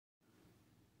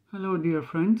Hello dear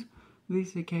friends, this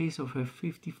is a case of a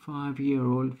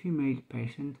 55-year-old female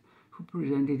patient who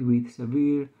presented with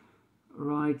severe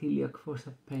right iliac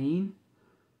fossa pain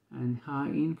and high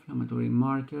inflammatory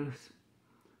markers,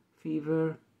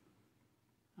 fever,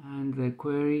 and the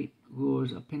query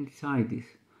was appendicitis.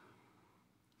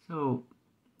 So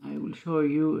I will show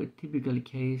you a typical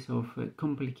case of a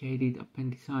complicated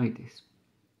appendicitis.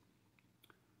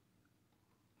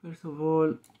 First of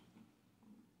all,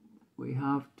 we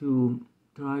have to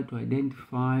try to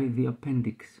identify the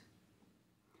appendix.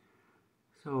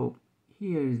 So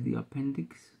here is the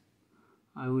appendix.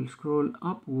 I will scroll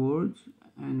upwards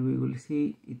and we will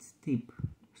see its tip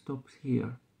stops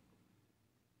here.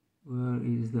 Where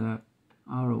is the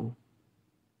arrow?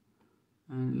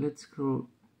 And let's scroll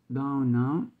down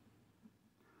now.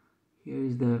 Here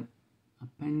is the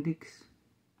appendix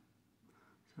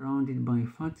surrounded by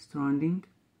fat stranding,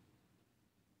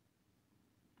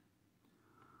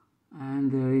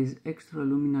 and there is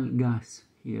extraluminal gas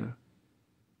here.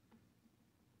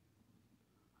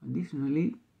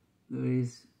 Additionally, there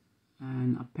is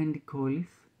an appendicolith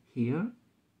here.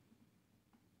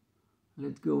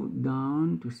 Let's go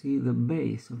down to see the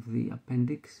base of the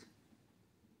appendix,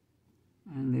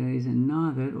 and there is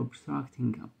another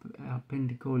obstructing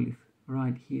appendicolith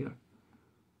right here.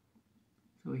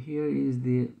 So here is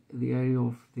the area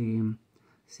of the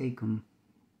sacrum.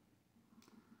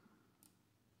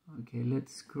 Okay,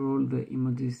 let's scroll the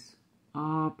images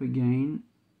up again,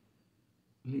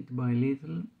 little by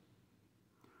little.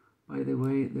 By the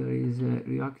way, there is a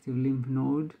reactive lymph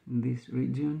node in this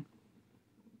region.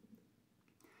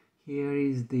 Here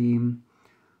is the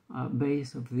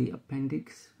base of the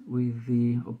appendix with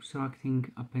the obstructing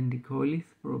appendicolith.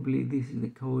 Probably this is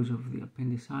the cause of the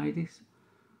appendicitis.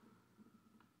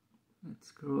 Let's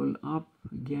scroll up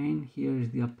again. Here is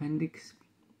the appendix.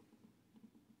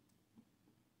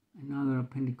 Another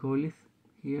appendicolith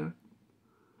here.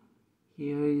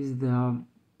 Here is the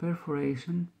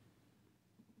perforation,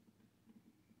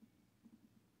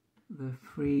 the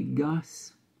free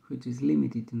gas, which is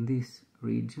limited in this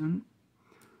region,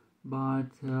 but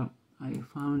I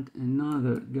found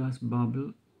another gas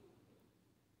bubble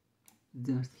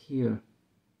just here.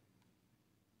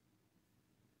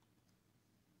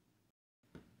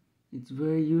 It's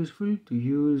very useful to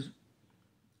use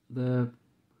the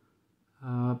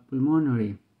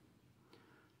pulmonary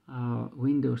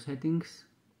window settings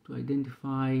to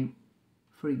identify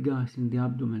free gas in the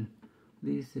abdomen.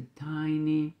 This is a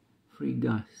tiny free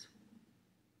gas.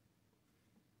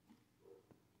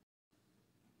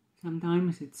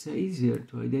 Sometimes it's easier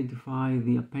to identify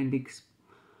the appendix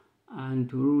and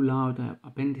to rule out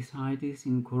appendicitis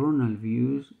in coronal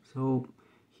views. So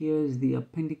here's the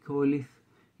appendicolith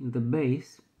in the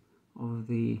base of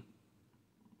the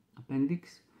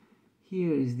appendix.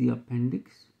 Here is the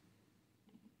appendix.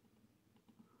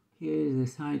 Here is the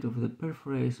site of the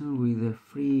perforation with the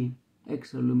free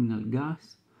extraluminal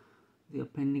gas. The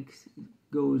appendix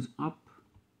goes up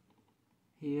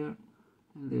here,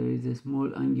 and there is a small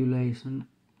angulation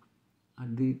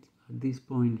at this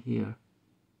point here.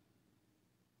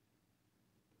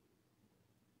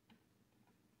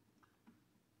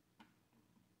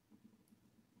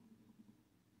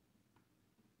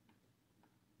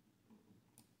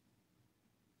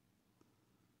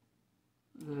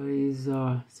 There is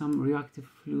some reactive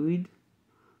fluid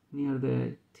near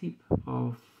the tip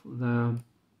of the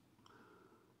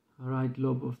right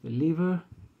lobe of the liver,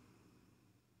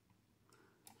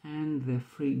 and the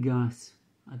free gas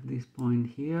at this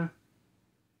point here.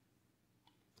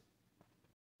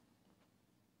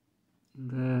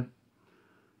 The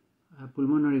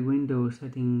pulmonary window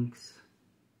settings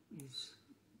is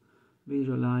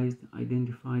visualized,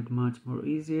 identified much more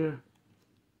easier.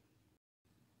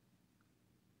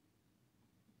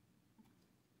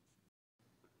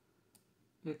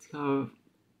 Let's have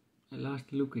a last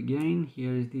look again.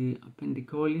 Here is the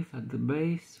appendicolith at the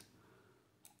base.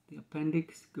 The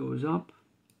appendix goes up.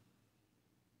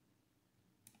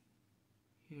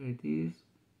 Here it is.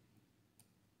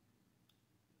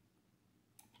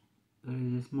 There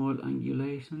is a small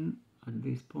angulation at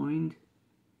this point.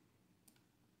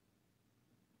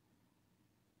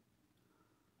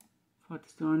 Fat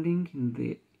stranding in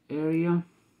the area.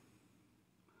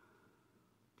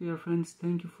 Dear friends,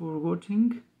 thank you for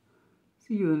watching.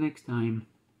 See you next time.